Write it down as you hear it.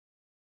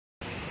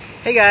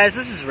Hey guys,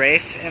 this is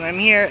Rafe, and I'm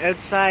here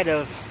outside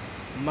of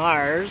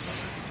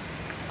Mars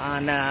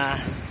on at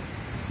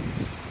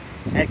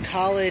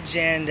college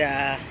and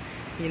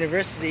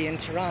university in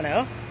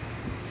Toronto.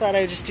 Thought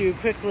I would just do a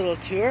quick little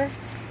tour.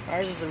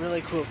 Mars is a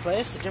really cool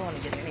place. I don't want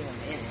to get anyone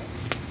in it.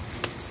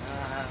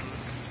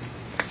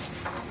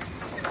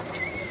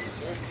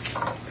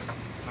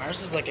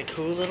 Mars is like a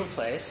cool little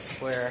place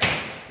where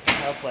we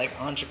help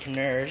like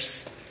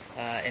entrepreneurs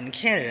in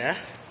Canada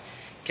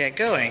get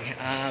going.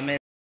 And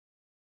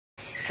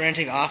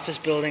renting office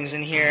buildings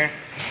in here.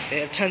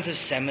 They have tons of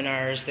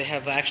seminars. They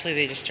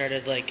just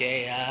started like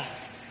an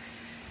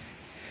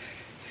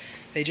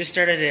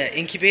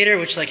incubator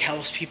which like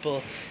helps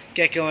people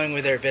get going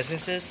with their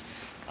businesses.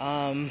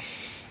 As you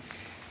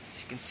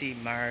can see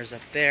Mars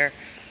up there.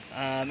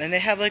 And they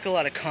have like a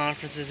lot of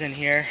conferences in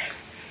here.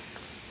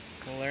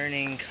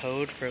 Learning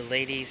code for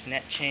ladies,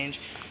 net change.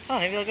 Oh,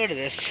 maybe I'll go to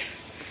this.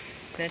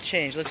 Net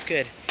change, looks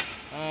good.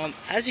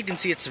 As you can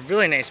see, it's a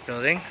really nice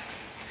building.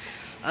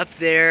 Up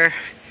there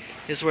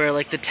is where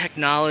like the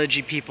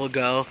technology people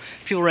go.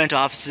 People rent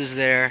offices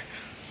there.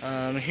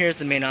 Here's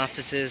the main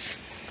offices.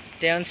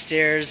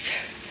 Downstairs,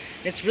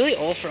 it's really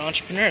all for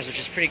entrepreneurs, which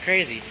is pretty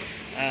crazy.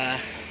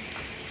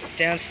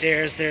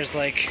 Downstairs, there's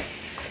like,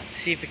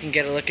 see if we can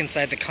get a look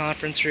inside the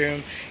conference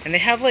room. And they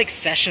have like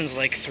sessions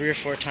like 3 or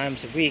 4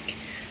 times a week.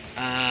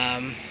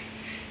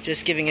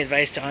 Just giving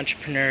advice to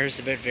entrepreneurs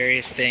about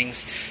various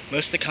things.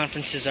 Most of the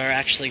conferences are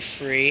actually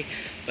free,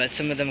 but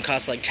some of them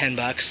cost like $10.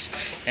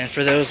 And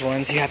for those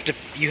ones, you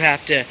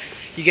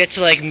get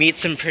to like meet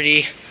some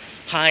pretty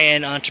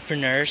high-end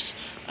entrepreneurs.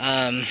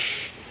 I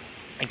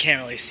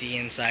can't really see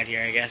inside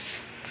here, I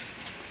guess.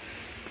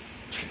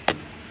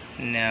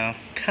 No,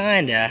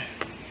 kinda.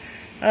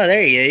 Oh,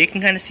 there you go. You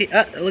can kind of see.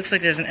 Oh, it looks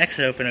like there's an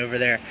exit open over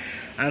there.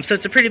 So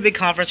it's a pretty big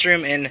conference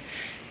room, and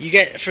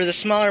for the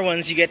smaller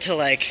ones, you get to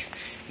like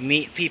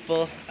meet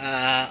people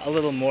a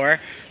little more,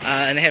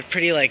 and they have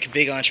pretty like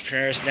big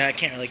entrepreneurs. Now I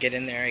can't really get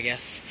in there, I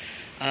guess.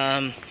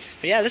 But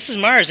yeah, this is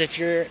Mars. If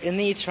you're in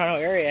the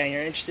Toronto area and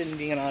you're interested in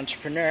being an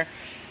entrepreneur,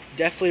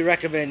 definitely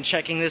recommend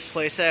checking this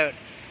place out.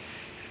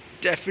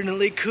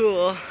 Definitely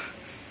cool.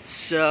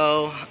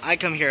 So I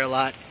come here a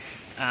lot.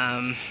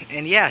 And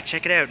yeah,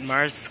 check it out.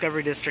 Mars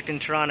Discovery District in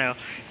Toronto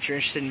if you're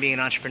interested in being an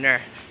entrepreneur.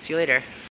 See you later.